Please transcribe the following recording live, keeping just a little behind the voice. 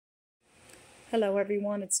Hello,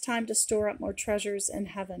 everyone. It's time to store up more treasures in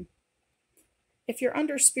heaven. If you're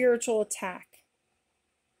under spiritual attack,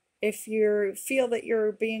 if you feel that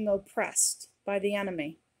you're being oppressed by the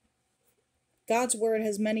enemy, God's word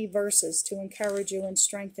has many verses to encourage you and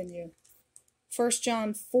strengthen you. 1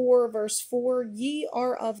 John 4, verse 4, "Ye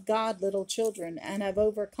are of God, little children, and have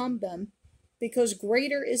overcome them, because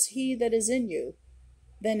greater is he that is in you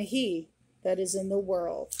than he that is in the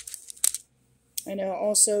world." And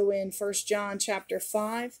also in 1 John chapter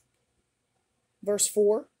 5, verse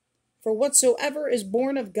 4, "For whatsoever is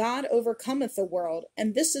born of God overcometh the world,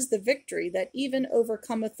 and this is the victory that even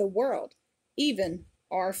overcometh the world, even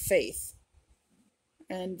our faith."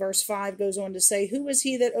 And verse 5 goes on to say, "Who is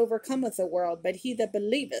he that overcometh the world, but he that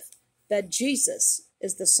believeth that Jesus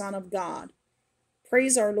is the Son of God?"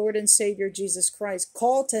 Praise our Lord and Savior Jesus Christ.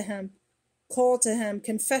 Call to him,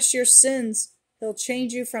 confess your sins. He'll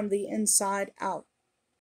change you from the inside out.